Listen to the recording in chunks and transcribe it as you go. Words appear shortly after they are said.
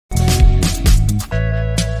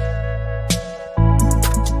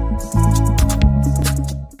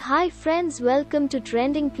Hi friends, welcome to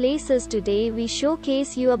Trending Places. Today we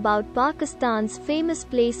showcase you about Pakistan's famous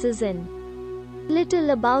places and little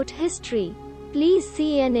about history. Please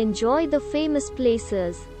see and enjoy the famous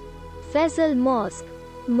places. Faisal Mosque,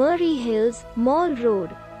 Murray Hills, Mall Road,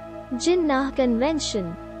 Jinnah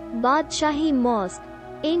Convention, Badshahi Mosque,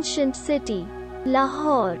 Ancient City,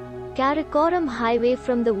 Lahore, Karakoram Highway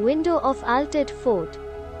from the window of Alted Fort,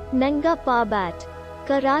 Nanga Parbat,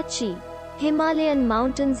 Karachi, Himalayan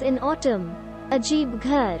mountains in autumn, Ajib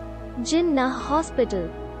Ghar, Jinnah Hospital,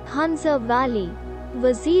 Hunza Valley,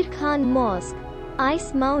 Wazir Khan Mosque,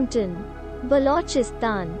 Ice Mountain,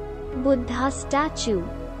 Balochistan, Buddha Statue,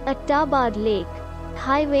 Attabad Lake,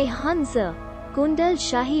 Highway Hunza, Kundal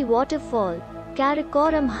Shahi Waterfall,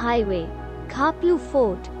 Karakoram Highway, Khaplu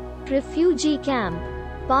Fort, Refugee Camp.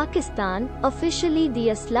 Pakistan, officially the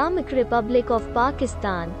Islamic Republic of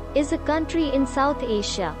Pakistan, is a country in South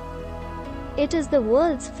Asia. It is the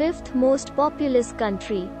world's fifth most populous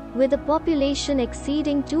country, with a population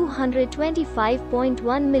exceeding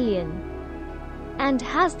 225.1 million, and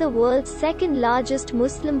has the world's second largest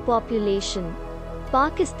Muslim population.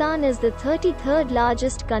 Pakistan is the 33rd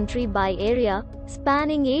largest country by area,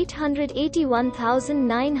 spanning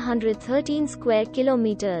 881,913 square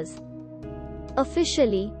kilometers.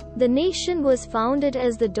 Officially, the nation was founded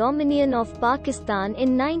as the Dominion of Pakistan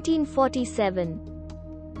in 1947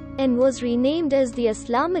 and was renamed as the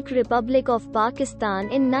Islamic Republic of Pakistan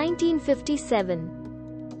in 1957.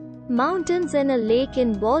 Mountains and a lake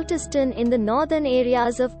in Baltistan in the northern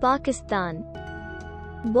areas of Pakistan.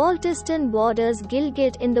 Baltistan borders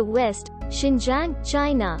Gilgit in the west, Xinjiang,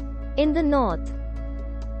 China, in the north,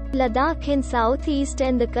 Ladakh in southeast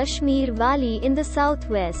and the Kashmir Valley in the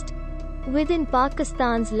southwest. Within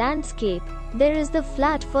Pakistan's landscape, there is the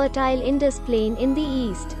flat fertile Indus Plain in the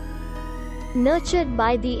east, nurtured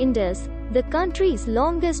by the Indus, the country's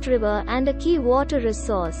longest river and a key water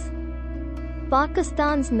resource.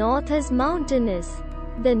 Pakistan's north is mountainous.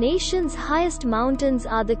 The nation's highest mountains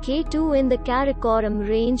are the K2 in the Karakoram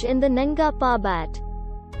range and the Nanga Parbat,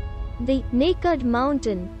 the Naked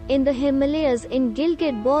Mountain, in the Himalayas in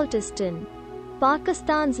Gilgit-Baltistan.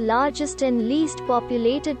 Pakistan's largest and least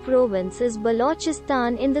populated province is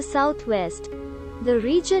Balochistan in the southwest. The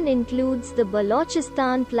region includes the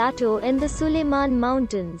Balochistan Plateau and the Sulayman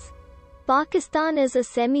Mountains. Pakistan is a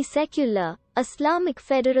semi-secular, Islamic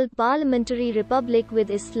federal parliamentary republic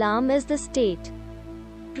with Islam as the state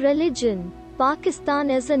religion.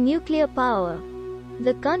 Pakistan is a nuclear power.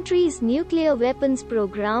 The country's nuclear weapons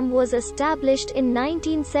program was established in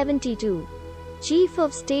 1972. Chief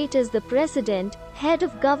of State is the President, head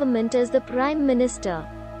of government is the Prime Minister.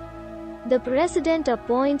 The President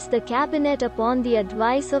appoints the cabinet upon the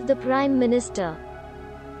advice of the Prime Minister.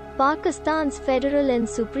 Pakistan's federal and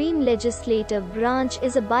supreme legislative branch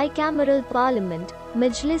is a bicameral parliament,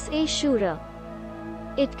 Majlis-e-Shura.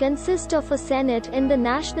 It consists of a Senate and the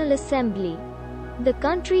National Assembly. The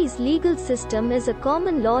country's legal system is a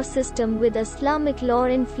common law system with Islamic law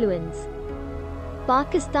influence.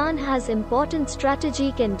 Pakistan has important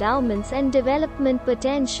strategic endowments and development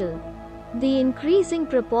potential. The increasing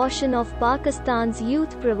proportion of Pakistan's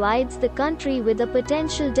youth provides the country with a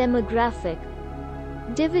potential demographic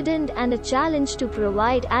dividend and a challenge to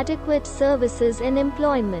provide adequate services and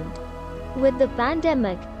employment. With the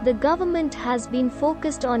pandemic, the government has been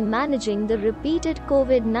focused on managing the repeated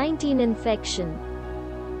COVID-19 infection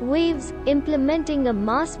waves, implementing a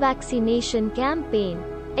mass vaccination campaign,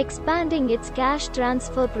 expanding its cash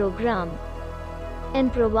transfer program,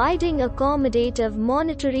 and providing accommodative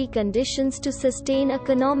monetary conditions to sustain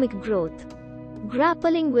economic growth.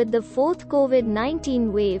 Grappling with the fourth COVID-19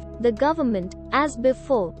 wave, the government, as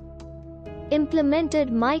before, implemented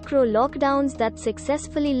micro-lockdowns that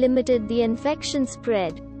successfully limited the infection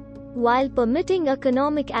spread, while permitting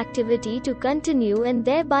economic activity to continue and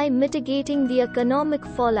thereby mitigating the economic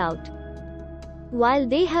fallout. While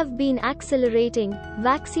they have been accelerating,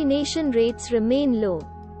 vaccination rates remain low.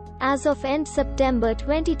 As of end September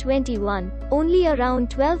 2021, only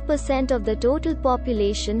around 12% of the total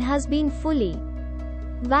population has been fully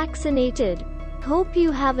vaccinated. Hope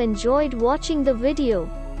you have enjoyed watching the video.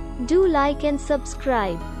 Do like and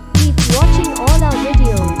subscribe. Keep watching all our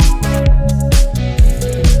videos.